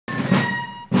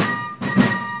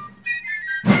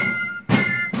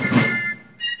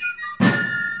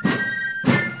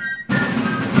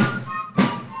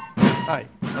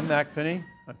I'm Mac Finney.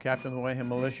 I'm Captain of the Wareham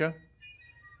Militia.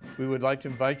 We would like to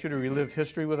invite you to relive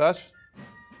history with us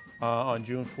on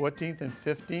June 14th and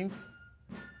 15th.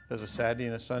 There's a Saturday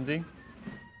and a Sunday.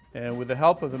 And with the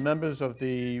help of the members of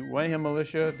the Wareham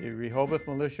Militia, the Rehoboth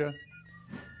Militia,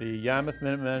 the Yarmouth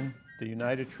Minutemen, the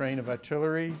United Train of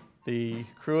Artillery, the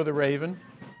crew of the Raven,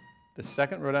 the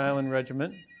 2nd Rhode Island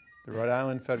Regiment, the Rhode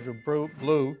Island Federal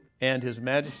Blue, and His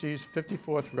Majesty's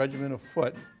 54th Regiment of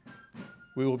Foot,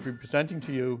 we will be presenting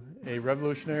to you a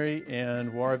Revolutionary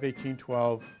and War of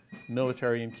 1812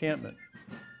 military encampment.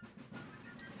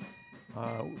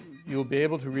 You will be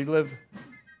able to relive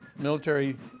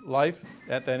military life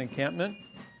at that encampment,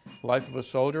 life of a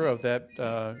soldier of that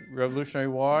Revolutionary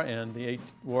War and the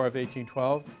War of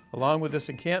 1812. Along with this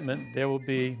encampment, there will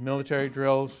be military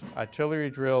drills, artillery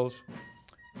drills,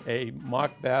 a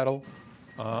mock battle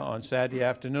on Saturday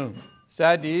afternoon.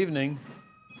 Saturday evening,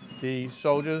 the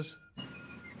soldiers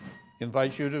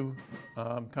invite you to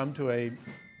come to a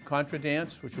contra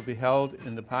dance, which will be held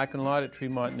in the parking lot at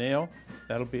Tremont Nail.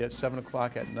 That'll be at 7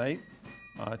 o'clock at night.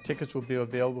 Tickets will be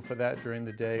available for that during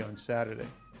the day on Saturday.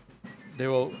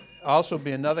 There will also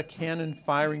be another cannon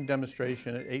firing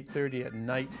demonstration at 8:30 at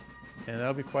night, and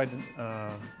that'll be quite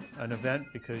an event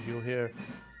because you'll hear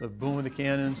the boom of the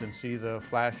cannons and see the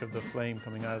flash of the flame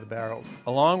coming out of the barrels.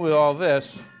 Along with all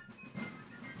this,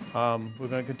 we're going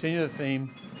to continue the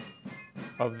theme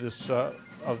of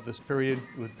this period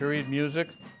with period music,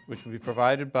 which will be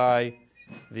provided by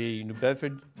the New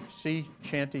Bedford Sea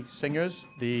Chanty Singers,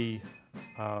 the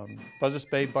Buzzards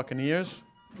Bay Buccaneers,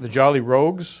 the Jolly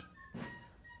Rogues,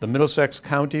 the Middlesex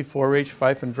County 4-H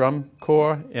Fife and Drum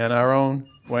Corps, and our own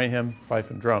Wareham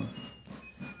Fife and Drum.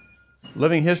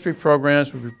 Living history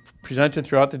programs will be presented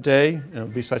throughout the day, and it will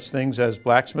be such things as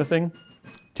blacksmithing,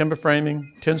 timber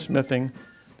framing, tinsmithing.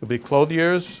 There'll be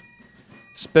clothiers,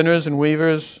 spinners and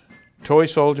weavers, toy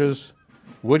soldiers,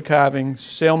 wood carving,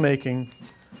 sail making,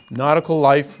 nautical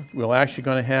life. We're actually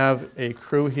going to have a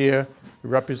crew here who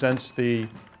represents the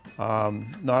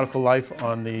nautical life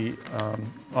on the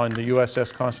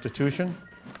USS Constitution.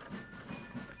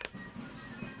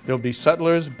 There'll be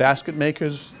settlers, basket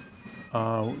makers,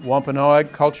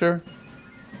 Wampanoag culture,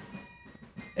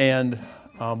 and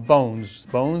bones.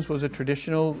 Bones was a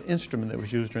traditional instrument that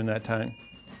was used during that time.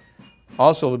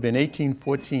 Also, there'll be an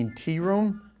 1814 tea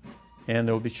room, and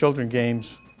there will be children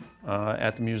games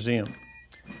at the museum.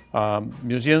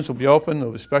 Museums will be open. There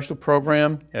will be a special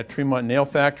program at Tremont Nail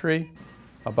Factory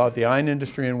about the iron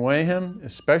industry in Wareham,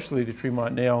 especially the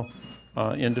Tremont Nail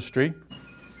industry.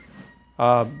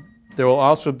 There will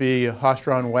also be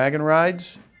horse-drawn wagon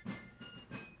rides,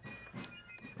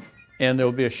 and there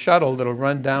will be a shuttle that will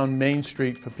run down Main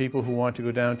Street for people who want to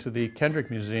go down to the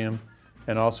Kendrick Museum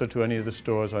and also to any of the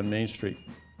stores on Main Street.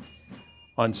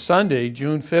 On Sunday,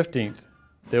 June 15th,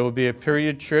 there will be a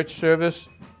period church service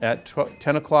at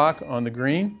 10 o'clock on the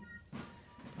green.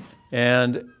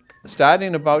 And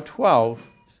starting about 12,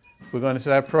 we're going to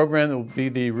start a program that will be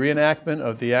the reenactment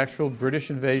of the actual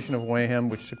British invasion of Wareham,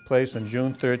 which took place on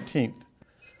June 13th.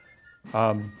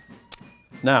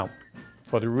 Now,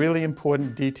 for the really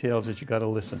important details that you got to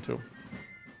listen to.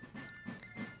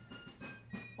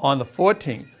 On the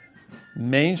 14th,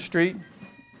 Main Street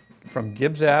from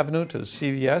Gibbs Avenue to the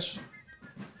CVS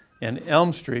and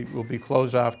Elm Street will be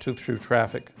closed off through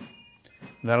traffic.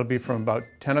 And that'll be from about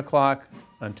 10 o'clock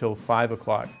until 5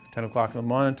 o'clock, 10 o'clock in the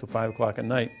morning until 5 o'clock at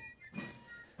night.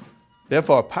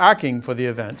 Therefore, parking for the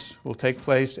events will take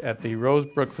place at the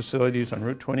Rosebrook facilities on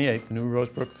Route 28, the new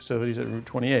Rosebrook facilities at Route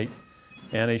 28,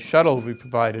 and a shuttle will be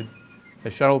provided. The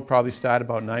shuttle will probably start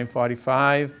about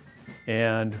 9:45,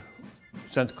 and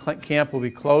since camp will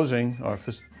be closing, or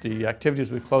the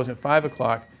activities will be closing at 5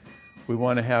 o'clock, we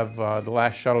want to have the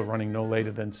last shuttle running no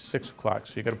later than 6 o'clock,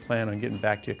 so you've got to plan on getting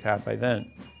back to your car by then.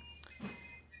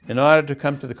 In order to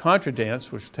come to the contra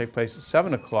dance, which will take place at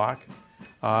 7 o'clock,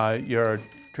 your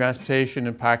transportation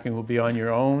and parking will be on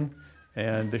your own,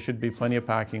 and there should be plenty of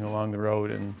parking along the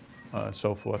road and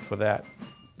so forth for that.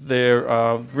 Their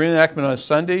reenactment on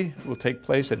Sunday will take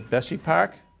place at Bessie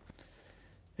Park,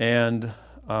 and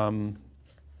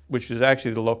which is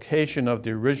actually the location of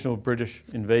the original British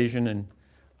invasion in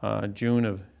June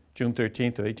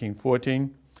 13th of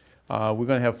 1814. We're going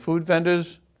to have food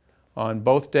vendors on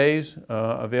both days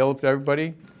available to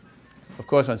everybody. Of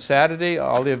course, on Saturday,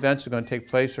 all the events are going to take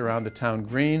place around the town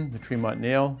green, the Tremont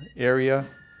Nail area.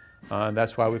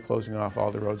 That's why we're closing off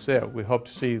all the roads there. We hope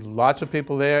to see lots of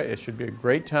people there. It should be a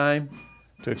great time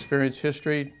to experience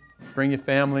history. Bring your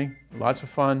family, lots of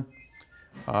fun.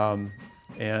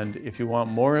 And if you want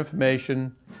more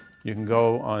information, you can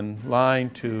go online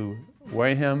to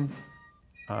Wareham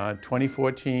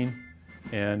 2014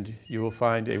 and you will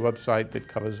find a website that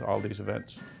covers all these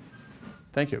events.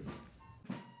 Thank you.